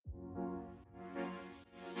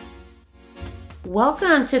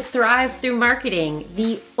Welcome to Thrive Through Marketing,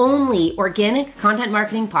 the only organic content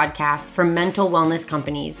marketing podcast for mental wellness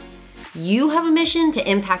companies. You have a mission to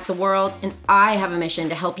impact the world, and I have a mission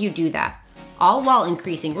to help you do that, all while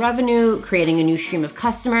increasing revenue, creating a new stream of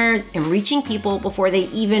customers, and reaching people before they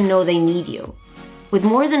even know they need you. With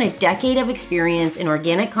more than a decade of experience in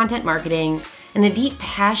organic content marketing and a deep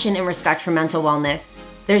passion and respect for mental wellness,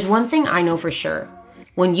 there's one thing I know for sure.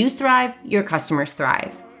 When you thrive, your customers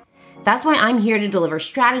thrive. That's why I'm here to deliver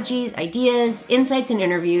strategies, ideas, insights, and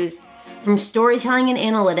interviews. From storytelling and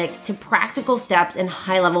analytics to practical steps and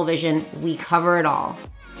high-level vision, we cover it all.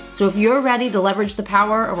 So if you're ready to leverage the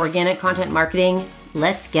power of organic content marketing,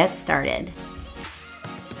 let's get started.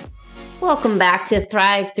 Welcome back to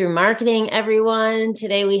Thrive Through Marketing, everyone.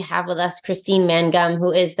 Today we have with us Christine Mangum,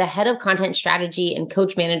 who is the head of content strategy and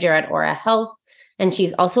coach manager at Aura Health. And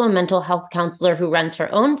she's also a mental health counselor who runs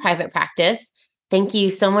her own private practice. Thank you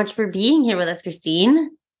so much for being here with us,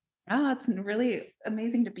 Christine. Oh, it's really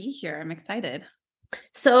amazing to be here. I'm excited.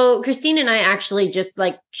 So Christine and I actually just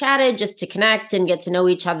chatted just to connect and get to know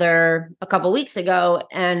each other a couple weeks ago.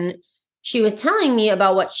 And she was telling me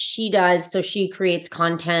about what she does. So she creates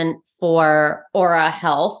content for Aura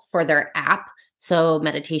Health for their app. So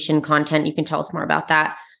meditation content. You can tell us more about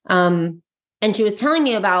that. And she was telling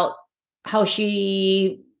me about how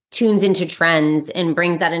she tunes into trends and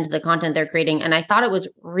brings that into the content they're creating. And I thought it was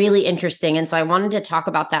really interesting. And so I wanted to talk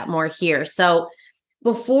about that more here. So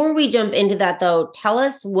before we jump into that though, tell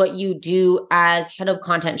us what you do as head of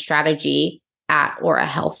content strategy at Aura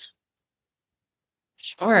Health.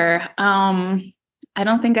 Sure. I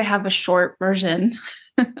don't think I have a short version.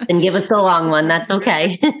 And give us the long one. That's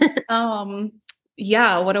okay.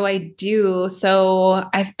 Yeah. What do I do? So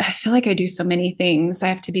I feel like I do so many things. I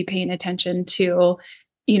have to be paying attention to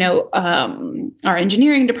our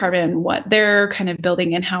engineering department, what they're kind of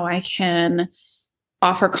building and how I can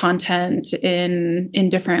offer content in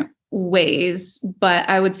different ways. But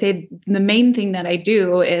I would say the main thing that I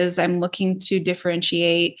do is I'm looking to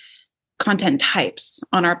differentiate content types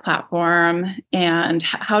on our platform and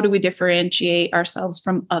how do we differentiate ourselves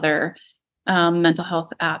from other mental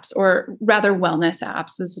health apps, or rather wellness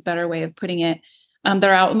apps is a better way of putting it.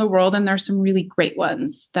 They're out in the world and there's some really great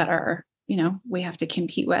ones that are we have to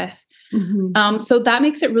compete with. Mm-hmm. So that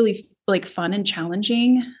makes it really fun and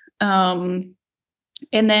challenging. And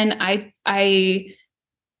then I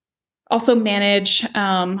also manage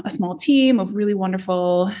a small team of really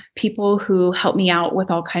wonderful people who help me out with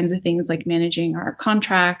all kinds of things like managing our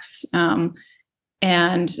contracts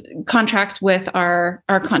and contracts with our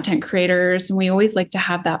content creators. And we always like to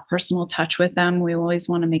have that personal touch with them. We always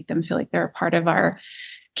want to make them feel like they're a part of our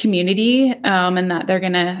community, and that they're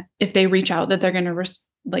gonna, if they reach out, that they're gonna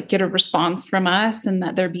get a response from us and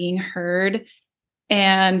that they're being heard.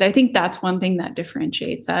 And I think that's one thing that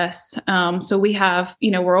differentiates us. So we have,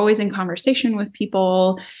 we're always in conversation with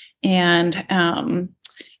people, and I'm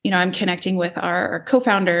connecting with our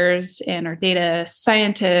co-founders and our data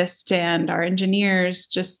scientists and our engineers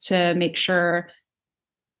just to make sure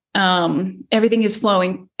everything is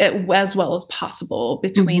flowing as well as possible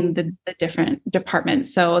between the different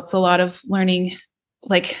departments. So it's a lot of learning.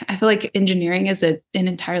 I feel like engineering is an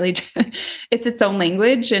entirely, it's its own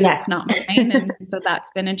language and It's not mine. And so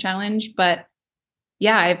that's been a challenge, but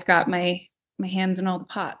yeah, I've got my hands in all the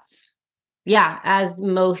pots. Yeah. As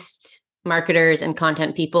most marketers and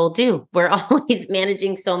content people do, we're always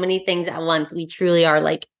managing so many things at once. We truly are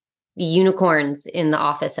like the unicorns in the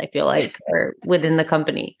office, I feel like, or within the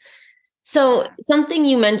company. So something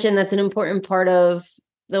you mentioned that's an important part of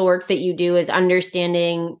the work that you do is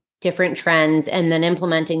understanding different trends and then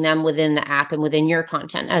implementing them within the app and within your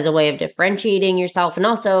content as a way of differentiating yourself and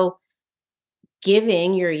also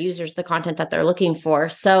giving your users the content that they're looking for.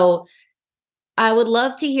 So I would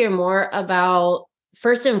love to hear more about,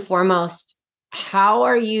 first and foremost, how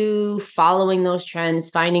are you following those trends,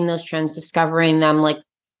 finding those trends, discovering them?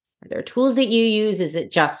 Are there tools that you use? Is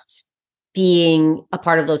it just being a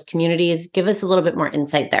part of those communities? Give us a little bit more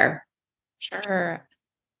insight there. Sure.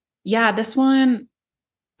 Yeah, this one,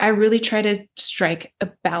 I really try to strike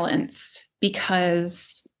a balance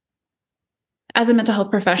because as a mental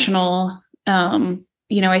health professional,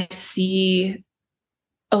 I see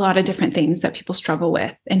a lot of different things that people struggle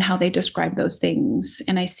with and how they describe those things.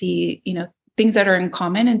 And I see, things that are in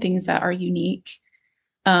common and things that are unique.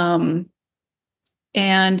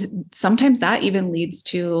 And sometimes that even leads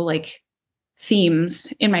to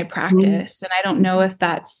themes in my practice. And I don't know if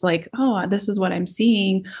that's this is what I'm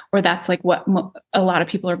seeing, or that's what a lot of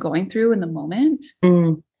people are going through in the moment.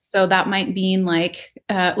 So that might mean like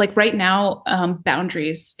right now,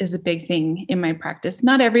 boundaries is a big thing in my practice.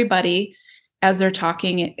 Not everybody as they're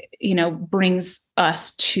talking, it, brings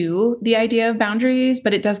us to the idea of boundaries,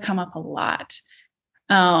 but it does come up a lot.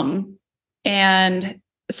 And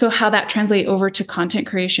so how that translate over to content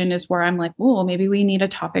creation is where I'm like, well, maybe we need a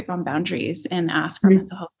topic on boundaries and ask our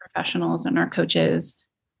mental health professionals and our coaches,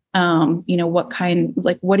 what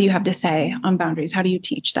do you have to say on boundaries? How do you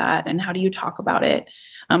teach that? And how do you talk about it?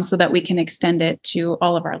 So that we can extend it to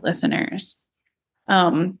all of our listeners.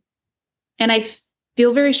 And I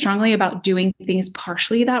feel very strongly about doing things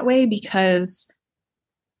partially that way because,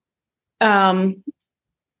 how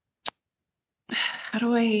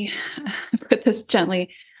do I put this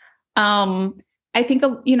gently? I think,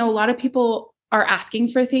 a lot of people are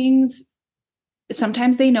asking for things.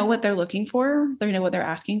 Sometimes they know what they're looking for. They know what they're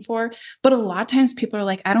asking for. But a lot of times people are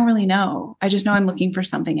like, I don't really know. I just know I'm looking for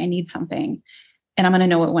something. I need something. And I'm going to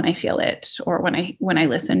know it when I feel it or when I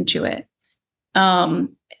listen to it. And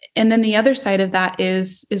then the other side of that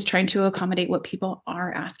is trying to accommodate what people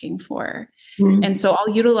are asking for. And so I'll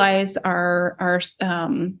utilize our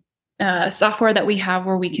software that we have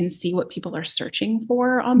where we can see what people are searching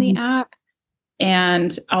for on the app.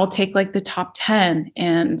 And I'll take like the top 10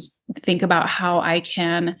 and think about how I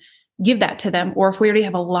can give that to them. Or if we already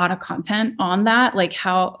have a lot of content on that, like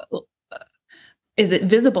how is it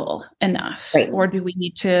visible enough? Right. Or do we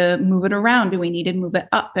need to move it around? Do we need to move it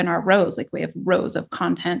up in our rows? Like we have rows of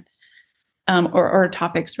content, or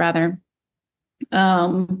topics rather.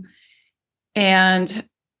 And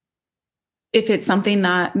if it's something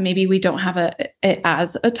that maybe we don't have it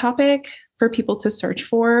as a topic for people to search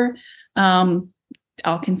for,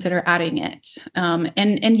 I'll consider adding it.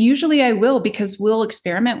 And usually I will, because we'll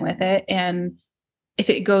experiment with it. And if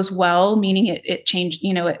it goes well, meaning it changed,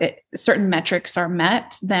 certain metrics are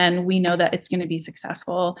met, then we know that it's going to be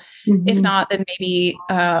successful. If not, then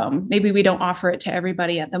maybe we don't offer it to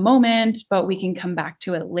everybody at the moment, but we can come back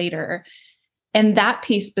to it later. And that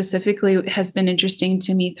piece specifically has been interesting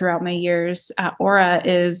to me throughout my years at Aura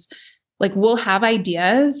is like, we'll have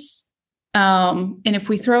ideas. And if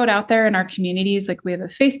we throw it out there in our communities, like we have a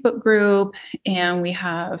Facebook group and we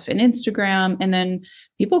have an Instagram, and then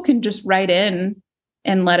people can just write in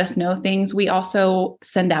and let us know things. We also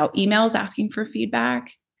send out emails asking for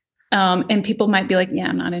feedback. And people might be like, yeah,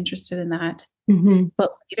 I'm not interested in that.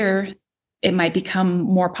 But later it might become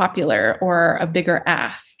more popular or a bigger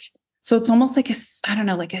ask. So it's almost like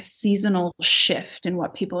like a seasonal shift in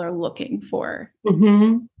what people are looking for.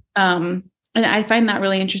 And I find that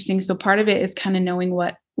really interesting. So part of it is kind of knowing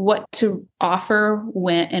what to offer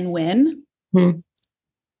when.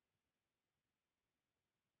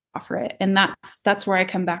 Offer it. And that's where I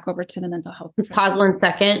come back over to the mental health. Pause 1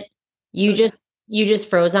 second. You just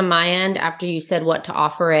froze on my end after you said what to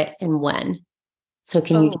offer it and when. So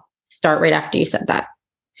can you start right after you said that?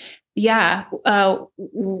 Yeah.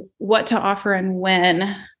 What to offer and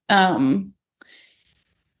when,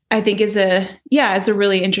 I think is a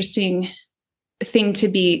really interesting thing to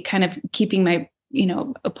be kind of keeping my,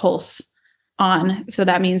 a pulse on. So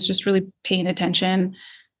that means just really paying attention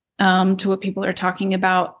to what people are talking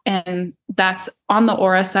about. And that's on the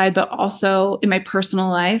Aura side, but also in my personal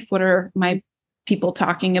life, what are my people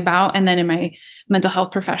talking about? And then in my mental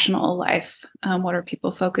health professional life, what are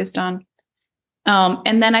people focused on?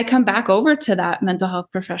 And then I come back over to that mental health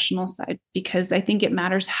professional side, because I think it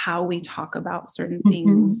matters how we talk about certain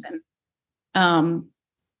things. And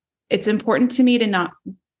it's important to me to not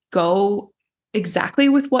go exactly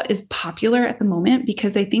with what is popular at the moment,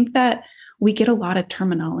 because I think that we get a lot of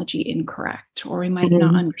terminology incorrect, or we might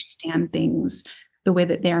not understand things the way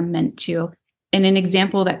that they are meant to. And an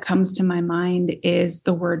example that comes to my mind is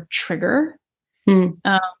the word trigger.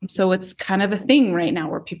 So it's kind of a thing right now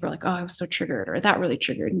where people are like, oh, I was so triggered, or that really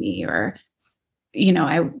triggered me, or,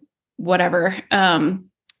 whatever. And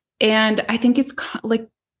I think it's like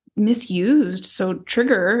misused. So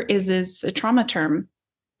trigger is a trauma term,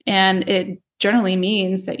 and it generally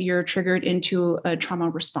means that you're triggered into a trauma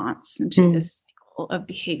response, into this cycle of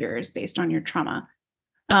behaviors based on your trauma.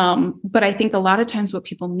 But I think a lot of times what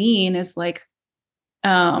people mean is like,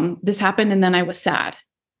 this happened and then I was sad,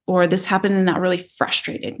 or this happened and that really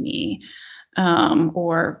frustrated me,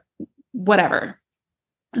 or whatever.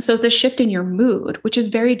 So it's a shift in your mood, which is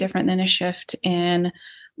very different than a shift in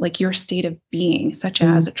like your state of being, such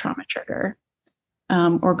as a trauma trigger,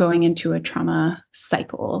 or going into a trauma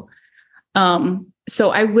cycle. So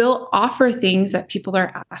I will offer things that people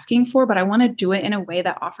are asking for, but I want to do it in a way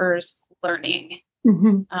that offers learning.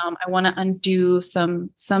 I want to undo some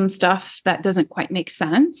stuff that doesn't quite make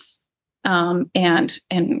sense,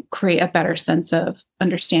 and create a better sense of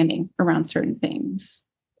understanding around certain things.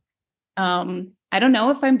 I don't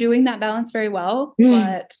know if I'm doing that balance very well,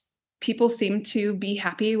 but people seem to be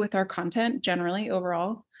happy with our content generally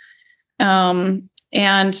overall.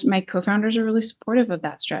 And my co-founders are really supportive of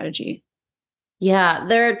that strategy. Yeah,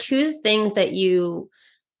 there are two things that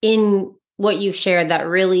in what you've shared that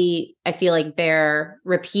really, I feel like bear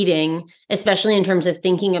repeating, especially in terms of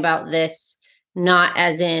thinking about this, not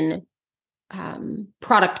as in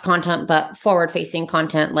product content, but forward-facing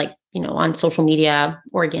content, like, on social media,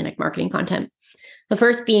 organic marketing content. The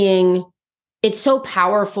first being, it's so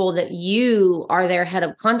powerful that you are their head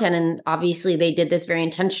of content. And obviously they did this very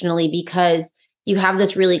intentionally because you have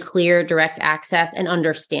this really clear, direct access and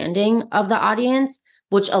understanding of the audience,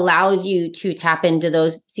 which allows you to tap into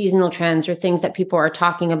those seasonal trends or things that people are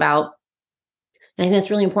talking about. And I think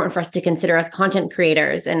it's really important for us to consider as content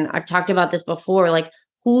creators. And I've talked about this before, like,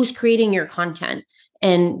 who's creating your content?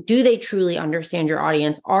 And do they truly understand your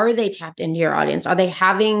audience? Are they tapped into your audience? Are they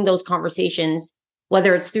having those conversations,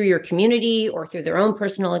 whether it's through your community or through their own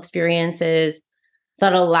personal experiences,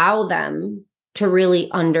 that allow them to really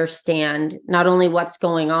understand not only what's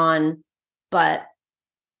going on, but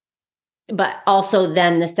also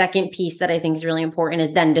then the second piece that I think is really important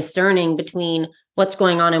is then discerning between what's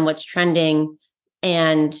going on and what's trending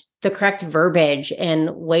and the correct verbiage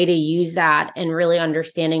and way to use that, and really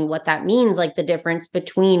understanding what that means, like the difference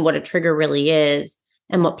between what a trigger really is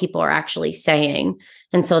and what people are actually saying.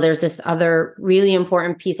 And so there's this other really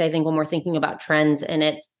important piece, I think, when we're thinking about trends, and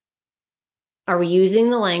it's, are we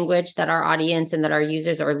using the language that our audience and that our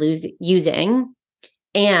users are using?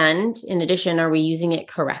 And in addition, are we using it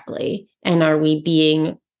correctly? And are we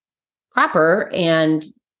being proper and,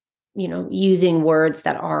 using words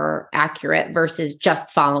that are accurate versus just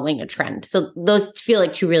following a trend? So those feel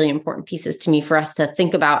like two really important pieces to me for us to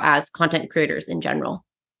think about as content creators in general.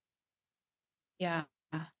 Yeah.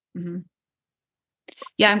 Mm-hmm.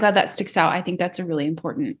 Yeah, I'm glad that sticks out. I think that's a really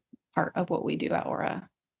important part of what we do at Aura.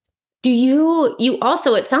 Do you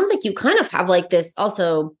also, it sounds like you kind of have like this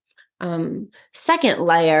also second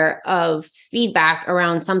layer of feedback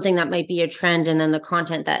around something that might be a trend, and then the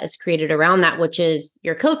content that is created around that, which is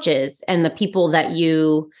your coaches and the people that I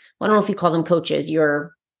don't know if you call them coaches,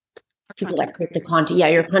 your people that create the content. Yeah,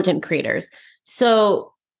 your content creators.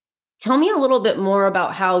 So tell me a little bit more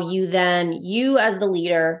about how you as the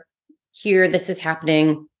leader hear this is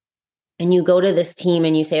happening, and you go to this team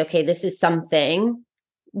and you say, okay, this is something,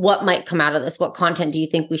 what might come out of this? What content do you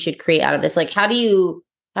think we should create out of this? Like, how do you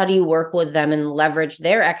work with them and leverage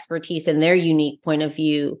their expertise and their unique point of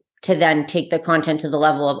view to then take the content to the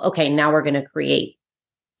level of, okay, now we're going to create,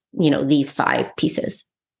 these 5 pieces?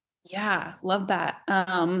 Yeah, love that.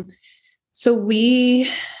 So we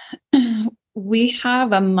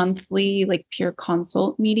have a monthly like peer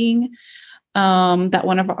consult meeting that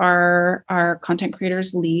one of our content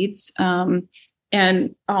creators leads. And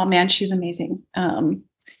oh man, she's amazing.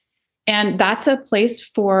 And that's a place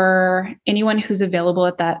for anyone who's available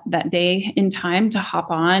at that day in time to hop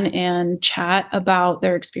on and chat about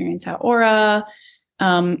their experience at Aura,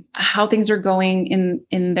 how things are going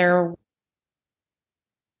in their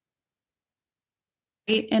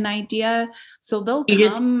an idea. So they'll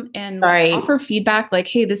come and offer feedback like,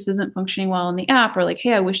 hey, this isn't functioning well in the app, or like,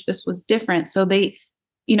 hey, I wish this was different. So they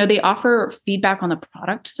offer feedback on the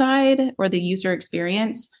product side or the user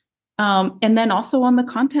experience. And then also on the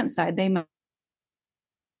content side, they might.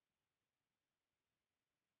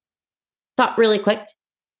 Stop really quick.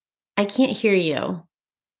 I can't hear you.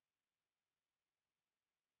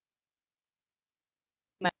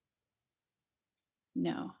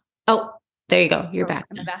 No. Oh, there you go. You're back.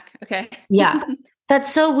 I'm back. Okay. Yeah.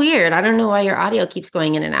 That's so weird. I don't know why your audio keeps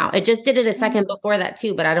going in and out. It just did it a second before that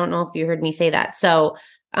too, but I don't know if you heard me say that. So,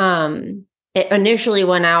 it initially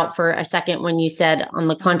went out for a second when you said on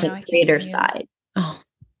the content creator side. Oh,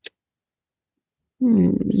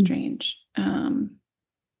 strange. Can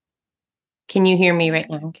you hear me right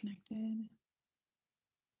now? Connected.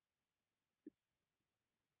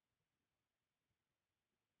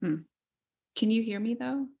 Can you hear me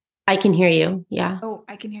though? I can hear you. Yeah. Oh,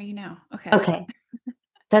 I can hear you now. Okay. Okay.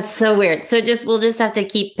 That's so weird. So we'll just have to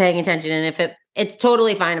keep paying attention. And if it's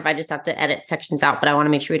totally fine if I just have to edit sections out, but I want to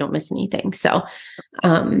make sure we don't miss anything. So,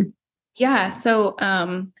 yeah. So,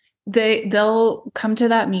 they'll come to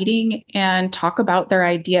that meeting and talk about their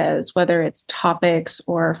ideas, whether it's topics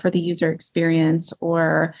or for the user experience,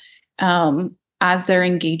 or, as they're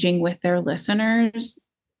engaging with their listeners,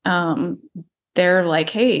 they're like,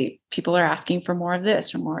 hey, people are asking for more of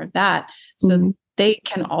this or more of that. So they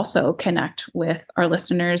can also connect with our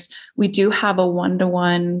listeners. We do have a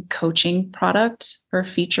one-to-one coaching product or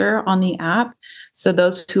feature on the app. So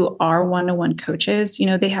those who are one-to-one coaches,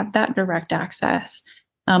 they have that direct access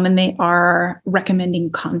And they are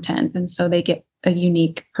recommending content. And so they get a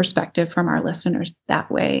unique perspective from our listeners that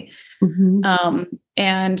way. Mm-hmm.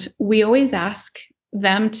 And we always ask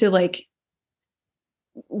them to like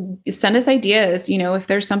send us ideas, if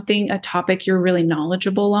there's a topic you're really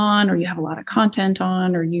knowledgeable on, or you have a lot of content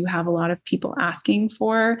on, or you have a lot of people asking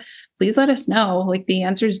for, please let us know. Like the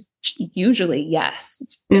answer is usually yes.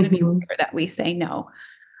 It's going to be rare that we say no.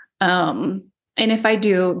 And if I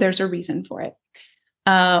do, there's a reason for it.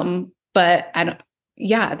 But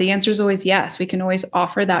the answer is always yes. We can always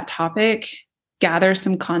offer that topic, gather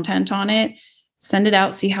some content on it, send it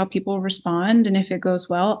out, see how people respond. And if it goes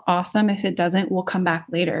well, awesome. If it doesn't, we'll come back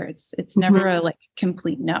later. It's never a like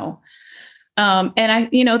complete no. And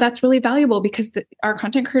that's really valuable because our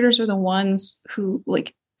content creators are the ones who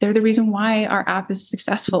they're the reason why our app is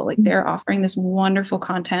successful. Like they're offering this wonderful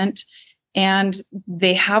content, and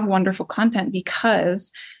they have wonderful content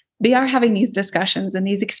because they are having these discussions and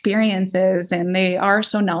these experiences, and they are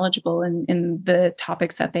so knowledgeable in the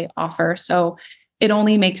topics that they offer. So it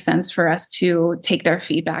only makes sense for us to take their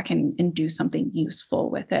feedback and do something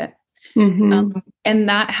useful with it. And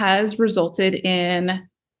that has resulted in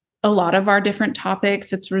a lot of our different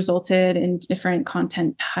topics. It's resulted in different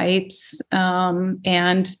content types,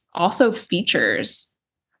 and also features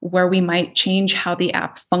where we might change how the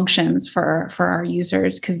app functions for our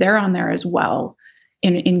users, because they're on there as well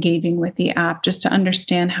in engaging with the app, just to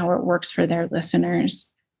understand how it works for their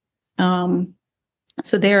listeners.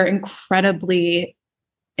 So they're incredibly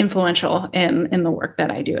influential in the work that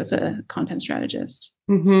I do as a content strategist.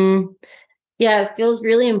 Yeah, it feels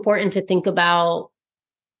really important to think about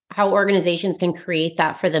how organizations can create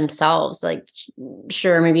that for themselves. Like,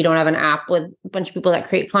 sure, maybe you don't have an app with a bunch of people that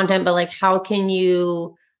create content, but like, how can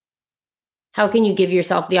you give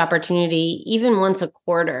yourself the opportunity, even once a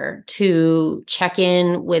quarter, to check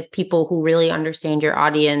in with people who really understand your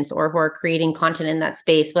audience or who are creating content in that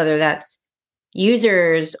space, whether that's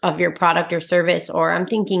users of your product or service, or I'm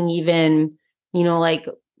thinking even, like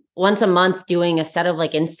once a month doing a set of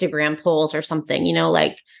like Instagram polls or something,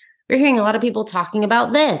 like we're hearing a lot of people talking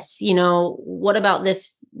about this, what about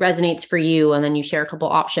this resonates for you? And then you share a couple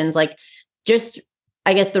options, like just,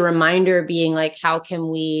 I guess the reminder being like, how can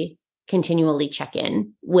we continually check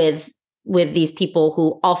in with these people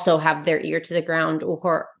who also have their ear to the ground,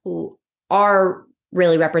 or who are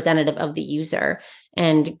really representative of the user,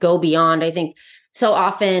 and go beyond. I think so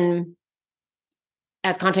often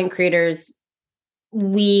as content creators,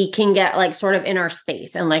 we can get like sort of in our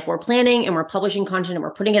space and like we're planning and we're publishing content and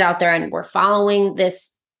we're putting it out there and we're following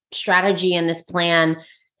this strategy and this plan.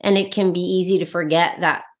 And it can be easy to forget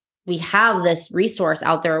that we have this resource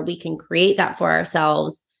out there. We can create that for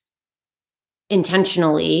ourselves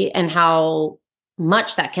intentionally, and how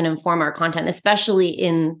much that can inform our content, especially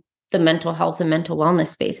in the mental health and mental wellness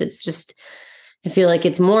space. It's just, I feel like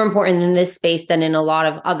it's more important in this space than in a lot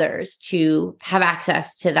of others to have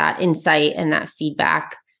access to that insight and that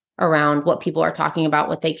feedback around what people are talking about,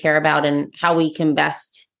 what they care about, and how we can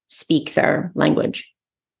best speak their language.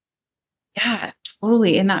 Yeah,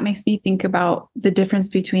 totally. And that makes me think about the difference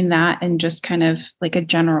between that and just kind of like a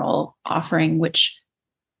general offering, which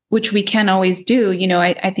we can always do.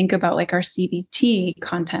 I think about like our CBT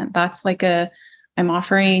content. That's like I'm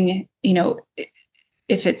offering,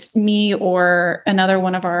 if it's me or another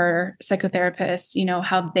one of our psychotherapists,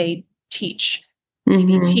 how they teach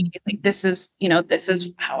CBT. Like this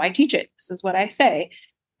is how I teach it. This is what I say.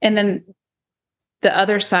 And then the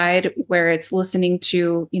other side, where it's listening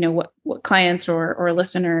to, what clients or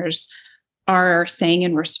listeners are saying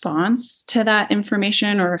in response to that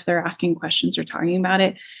information, or if they're asking questions or talking about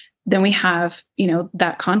it, then we have,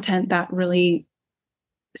 that content that really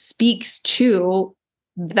speaks to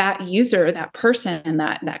that user, that person,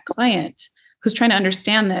 that client who's trying to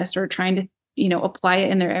understand this or trying to, apply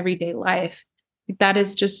it in their everyday life. That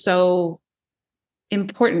is just so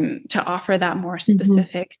important to offer that more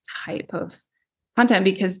specific type of content,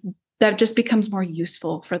 because that just becomes more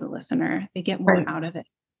useful for the listener. They get more out of it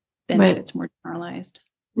than if it's more generalized.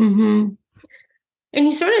 And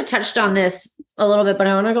you sort of touched on this a little bit, but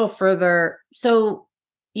I want to go further. So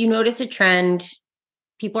you notice a trend,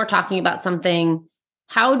 people are talking about something.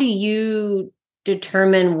 How do you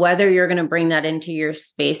determine whether you're going to bring that into your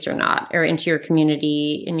space or not, or into your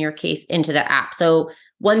community, in your case, into the app? So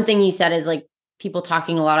one thing you said is like people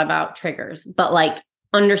talking a lot about triggers, but like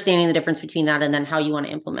understanding the difference between that and then how you want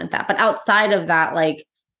to implement that. But outside of that, like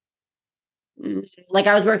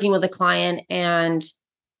I was working with a client, and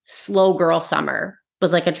slow girl summer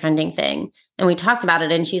was like a trending thing. And we talked about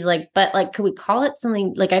it, and she's like, but like, could we call it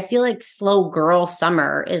something? Like, I feel like slow girl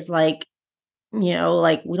summer is like,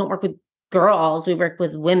 like we don't work with girls, we work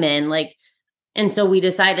with women, like, and so we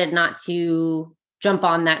decided not to jump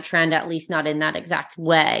on that trend, at least not in that exact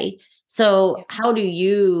way. So how do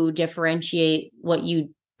you differentiate what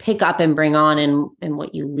you pick up and bring on and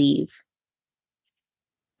what you leave?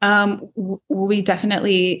 We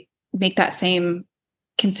definitely make that same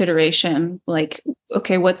consideration. Like,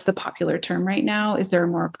 okay, what's the popular term right now? Is there a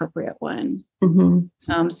more appropriate one?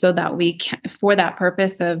 So that we can, for that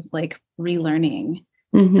purpose of like relearning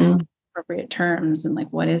appropriate terms and like,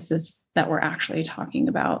 what is this that we're actually talking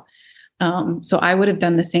about? So I would have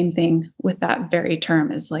done the same thing with that very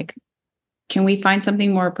term, is like, can we find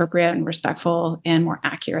something more appropriate and respectful and more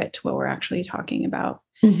accurate to what we're actually talking about?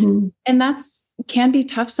 And that's can be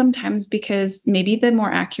tough sometimes, because maybe the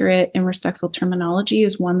more accurate and respectful terminology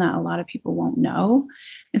is one that a lot of people won't know.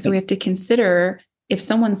 And so we have to consider, if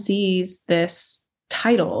someone sees this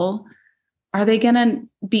title, are they going to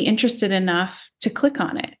be interested enough to click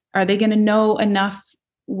on it? Are they going to know enough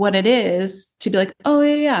what it is to be like, oh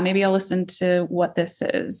yeah, maybe I'll listen to what this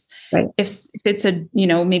is. Right. If it's a,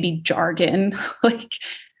 maybe jargon, like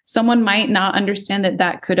someone might not understand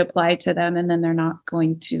that could apply to them, and then they're not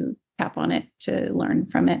going to tap on it to learn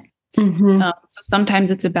from it. So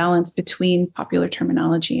sometimes it's a balance between popular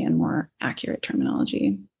terminology and more accurate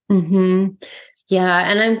terminology. Yeah.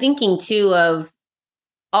 And I'm thinking too of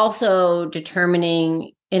also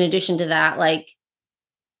determining, in addition to that, like,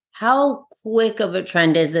 how quick of a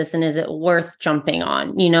trend is this, and is it worth jumping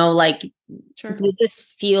on? Like, Sure. Does this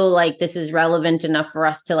feel like this is relevant enough for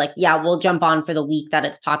us to like, yeah, we'll jump on for the week that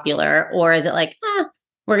it's popular? Or is it like,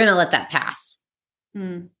 we're going to let that pass?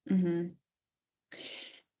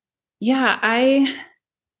 Yeah,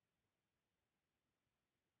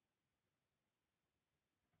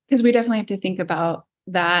 because we definitely have to think about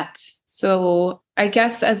that. So I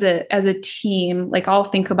guess as a team, like I'll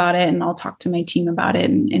think about it and I'll talk to my team about it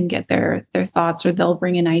and get their thoughts, or they'll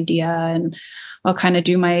bring an idea and I'll kind of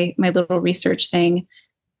do my little research thing.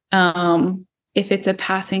 If it's a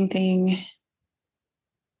passing thing,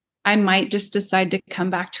 I might just decide to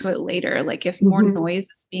come back to it later. Like if more noise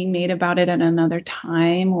is being made about it at another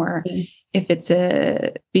time, or if it's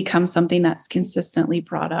becomes something that's consistently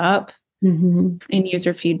brought up in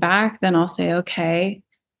user feedback, then I'll say, okay.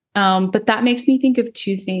 But that makes me think of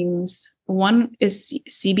two things. One is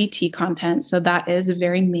CBT content. So that is a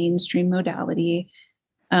very mainstream modality.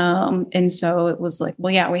 And so it was like,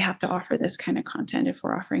 well, yeah, we have to offer this kind of content if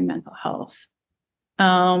we're offering mental health.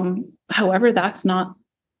 However, that's not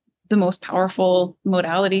the most powerful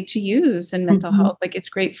modality to use in mental health. Like it's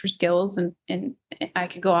great for skills, and I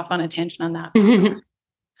could go off on a tangent on that.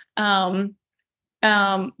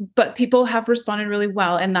 But people have responded really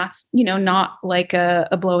well, and that's, not like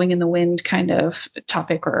a blowing in the wind kind of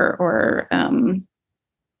topic or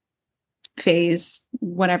phase,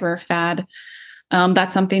 whatever fad.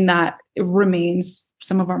 That's something that remains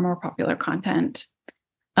some of our more popular content.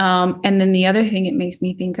 And then the other thing it makes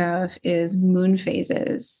me think of is moon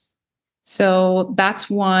phases. So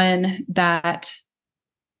that's one that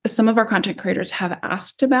some of our content creators have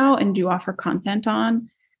asked about and do offer content on.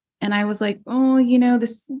 And I was like, oh,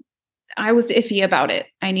 I was iffy about it.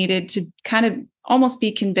 I needed to kind of almost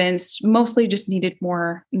be convinced, mostly just needed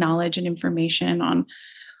more knowledge and information on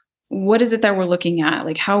what is it that we're looking at?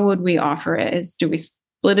 Like, how would we offer it? Do we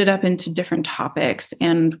split it up into different topics,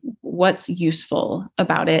 and what's useful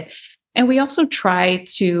about it? And we also try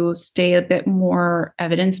to stay a bit more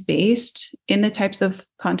evidence-based in the types of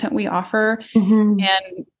content we offer.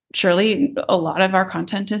 And surely a lot of our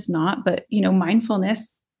content is not, but,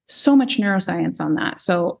 mindfulness, so much neuroscience on that.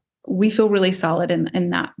 So we feel really solid in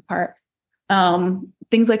that part.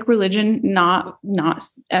 Things like religion, not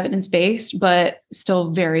evidence-based, but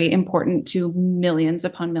still very important to millions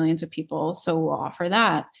upon millions of people. So we'll offer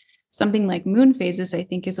that. Something like moon phases, I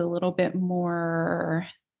think, is a little bit more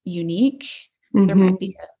unique. There might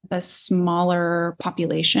be a smaller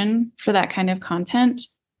population for that kind of content.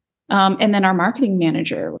 And then our marketing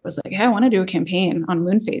manager was like, hey, I want to do a campaign on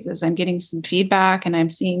moon phases. I'm getting some feedback and I'm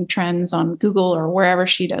seeing trends on Google or wherever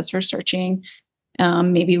she does her searching.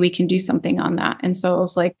 Maybe we can do something on that. And so I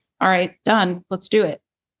was like, all right, done. Let's do it.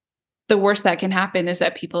 The worst that can happen is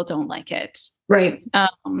that people don't like it. Right.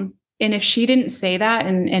 And if she didn't say that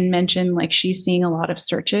and mention like she's seeing a lot of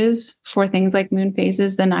searches for things like moon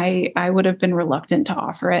phases, then I would have been reluctant to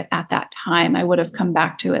offer it at that time. I would have come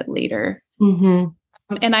back to it later.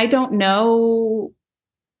 And I don't know.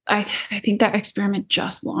 I think that experiment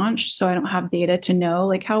just launched, so I don't have data to know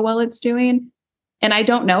like how well it's doing. And I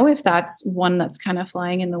don't know if that's one that's kind of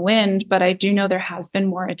flying in the wind, but I do know there has been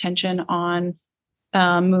more attention on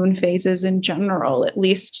moon phases in general, at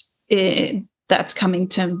least that's coming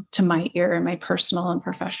to my ear in my personal and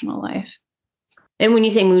professional life. And when you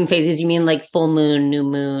say moon phases, you mean like full moon, new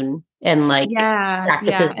moon, and like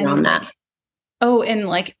practices around that? Oh, and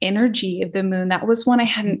like energy of the moon. That was one I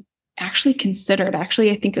hadn't actually considered.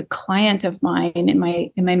 Actually, I think a client of mine in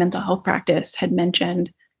my mental health practice had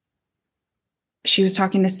mentioned, she was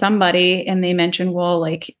talking to somebody and they mentioned, well,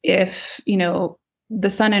 like if, the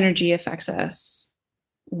sun energy affects us,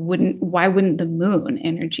 why wouldn't the moon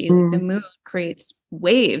energy? Like the moon creates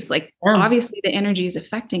waves. Like obviously the energy is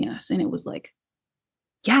affecting us. And it was like,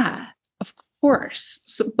 yeah, of course.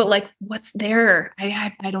 So, but like, what's there?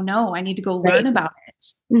 I don't know. I need to go learn about it.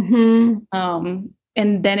 Mm-hmm.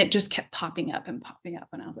 And then it just kept popping up. And I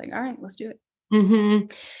was like, all right, let's do it. Mm-hmm.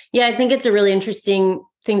 Yeah, I think it's a really interesting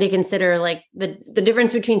thing to consider, like the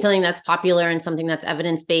difference between something that's popular and something that's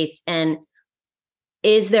evidence-based. And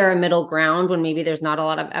is there a middle ground when maybe there's not a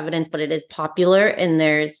lot of evidence, but it is popular and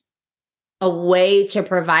there's a way to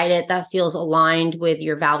provide it that feels aligned with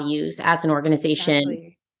your values as an organization?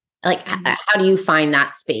 Exactly. Like, how do you find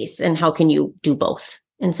that space and how can you do both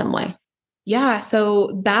in some way? Yeah.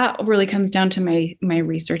 So that really comes down to my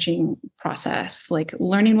researching process, like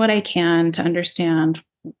learning what I can to understand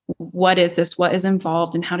what is this, what is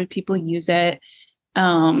involved, and how do people use it?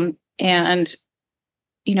 And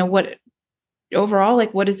what overall,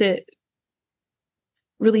 like, what does it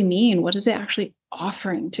really mean? What is it actually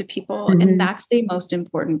offering to people? Mm-hmm. And that's the most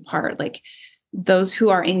important part. Like those who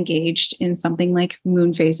are engaged in something like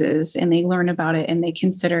moon phases and they learn about it and they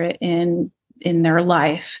consider it in their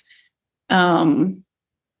life, that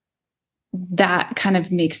kind of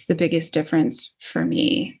makes the biggest difference for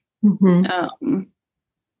me. Mm-hmm.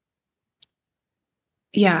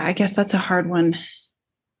 Yeah, I guess that's a hard one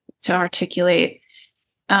to articulate.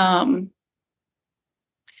 Because,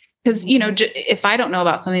 if I don't know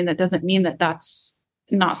about something, that doesn't mean that that's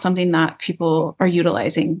not something that people are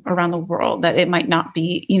utilizing around the world, that it might not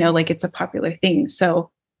be, like it's a popular thing.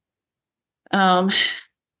 So, yeah,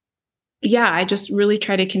 I just really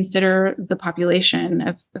try to consider the population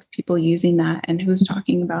of people using that and who's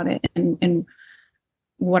talking about it and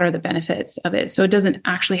what are the benefits of it. So it doesn't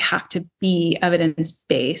actually have to be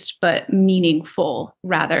evidence-based, but meaningful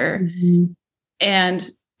rather. Mm-hmm. And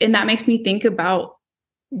that makes me think about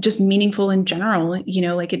just meaningful in general,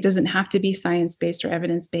 like it doesn't have to be science-based or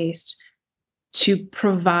evidence-based to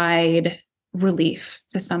provide relief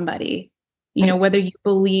to somebody. Whether you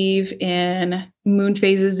believe in moon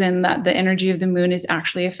phases and that the energy of the moon is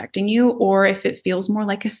actually affecting you, or if it feels more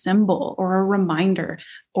like a symbol or a reminder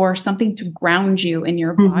or something to ground you in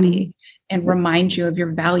your body and remind you of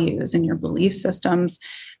your values and your belief systems,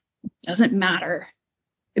 doesn't matter.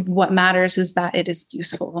 What matters is that it is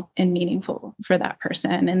useful and meaningful for that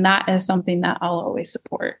person. And that is something that I'll always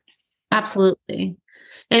support. Absolutely.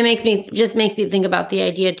 And it makes me think about the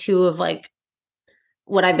idea too of like,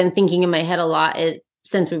 what I've been thinking in my head a lot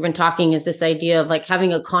since we've been talking is this idea of like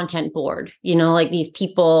having a content board, like these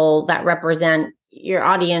people that represent your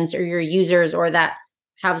audience or your users, or that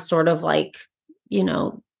have sort of like,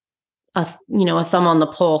 a thumb on the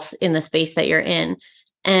pulse in the space that you're in.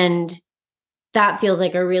 And that feels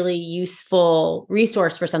like a really useful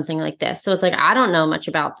resource for something like this. So it's like, I don't know much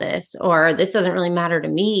about this, or this doesn't really matter to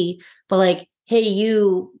me, but like, hey,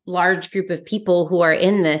 you large group of people who are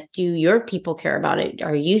in this, do your people care about it?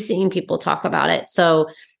 Are you seeing people talk about it? So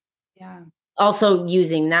yeah, also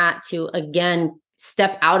using that to, again,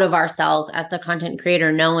 step out of ourselves as the content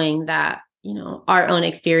creator, knowing that, our own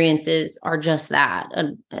experiences are just that,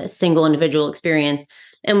 a single individual experience.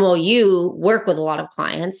 And while you work with a lot of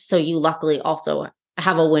clients, so you luckily also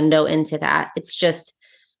have a window into that. It's just,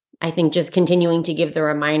 I think, just continuing to give the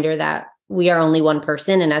reminder that we are only one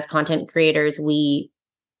person. And as content creators, we,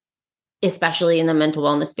 especially in the mental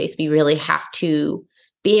wellness space, we really have to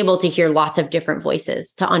be able to hear lots of different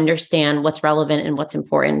voices to understand what's relevant and what's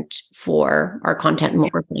important for our content and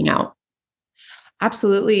what we're putting out.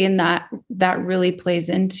 Absolutely. And that really plays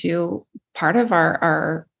into part of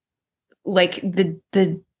our like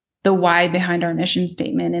the why behind our mission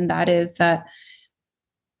statement. And that is that,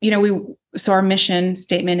 so our mission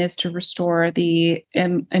statement is to restore the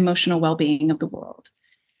emotional well-being of the world.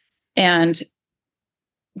 And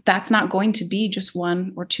that's not going to be just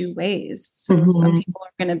one or two ways. So some people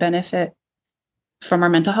are going to benefit from our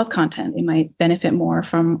mental health content. They might benefit more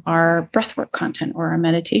from our breathwork content or our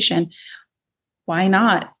meditation. Why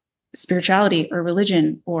not spirituality or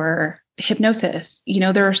religion or hypnosis?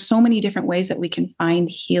 There are so many different ways that we can find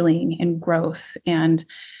healing and growth and,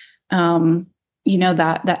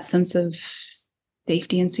 that sense of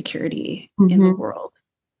safety and security in the world,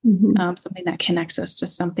 something that connects us to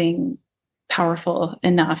something powerful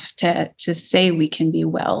enough to say we can be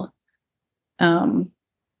well. No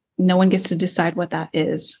one gets to decide what that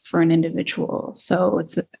is for an individual. So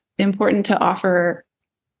it's important to offer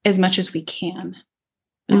as much as we can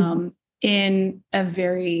in a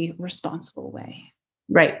very responsible way.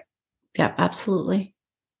 Right. Yeah, absolutely.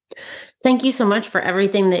 Thank you so much for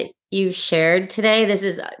everything that you've shared today. This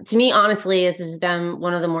is, to me, honestly, this has been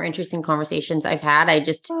one of the more interesting conversations I've had. I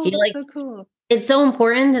just feel like so cool. It's so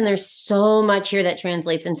important. And there's so much here that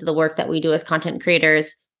translates into the work that we do as content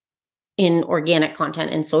creators in organic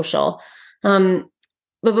content and social. But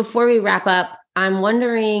before we wrap up, I'm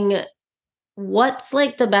wondering what's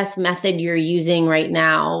like the best method you're using right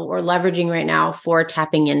now or leveraging right now for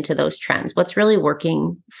tapping into those trends? What's really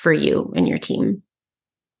working for you and your team?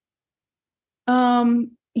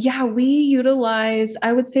 Yeah, we utilize,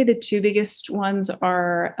 I would say the two biggest ones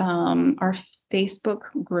are our Facebook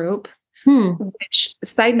group, which,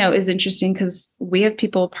 side note, is interesting because we have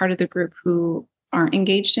people part of the group who aren't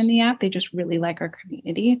engaged in the app. They just really like our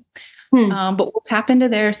community. But we'll tap into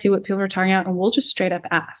there, see what people are talking about, and we'll just straight up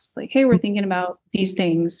ask, like, hey, we're thinking about these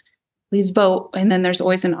things. Please vote. And then there's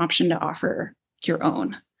always an option to offer your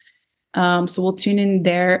own. So we'll tune in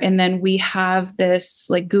there. And then we have this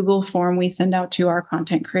like Google form we send out to our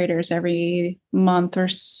content creators every month or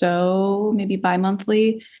so, maybe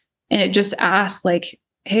bi-monthly. And it just asks like,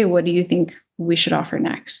 hey, what do you think we should offer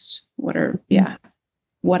next? What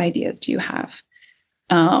ideas do you have?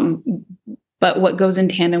 But what goes in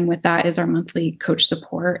tandem with that is our monthly coach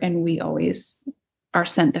support. And we always are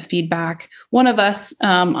sent the feedback. One of us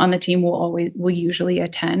on the team will usually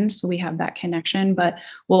attend. So we have that connection, but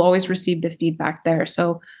we'll always receive the feedback there.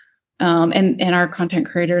 So, and our content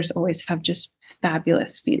creators always have just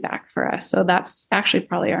fabulous feedback for us. So that's actually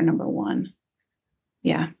probably our number one.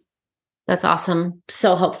 Yeah. That's awesome.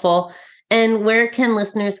 So helpful. And where can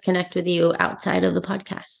listeners connect with you outside of the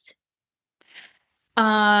podcast?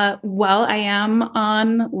 Well, I am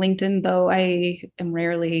on LinkedIn, though I am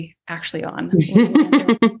rarely actually on.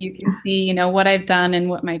 You can see, what I've done and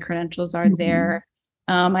what my credentials are there.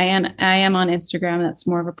 I am on Instagram. That's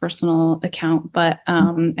more of a personal account, but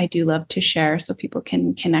I do love to share so people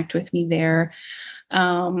can connect with me there.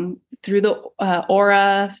 Through the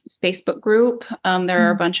Aura Facebook group, there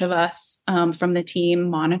are a bunch of us from the team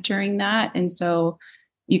monitoring that. And so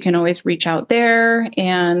you can always reach out there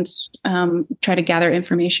and try to gather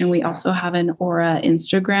information. We also have an Aura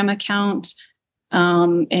Instagram account,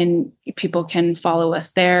 and people can follow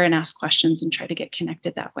us there and ask questions and try to get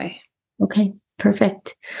connected that way. Okay,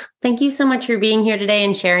 perfect. Thank you so much for being here today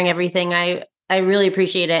and sharing everything. I really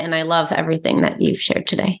appreciate it. And I love everything that you've shared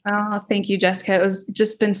today. Oh, thank you, Jessica. It was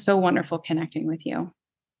just been so wonderful connecting with you.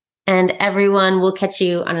 And everyone, we'll catch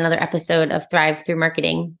you on another episode of Thrive Through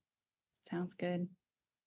Marketing. Sounds good.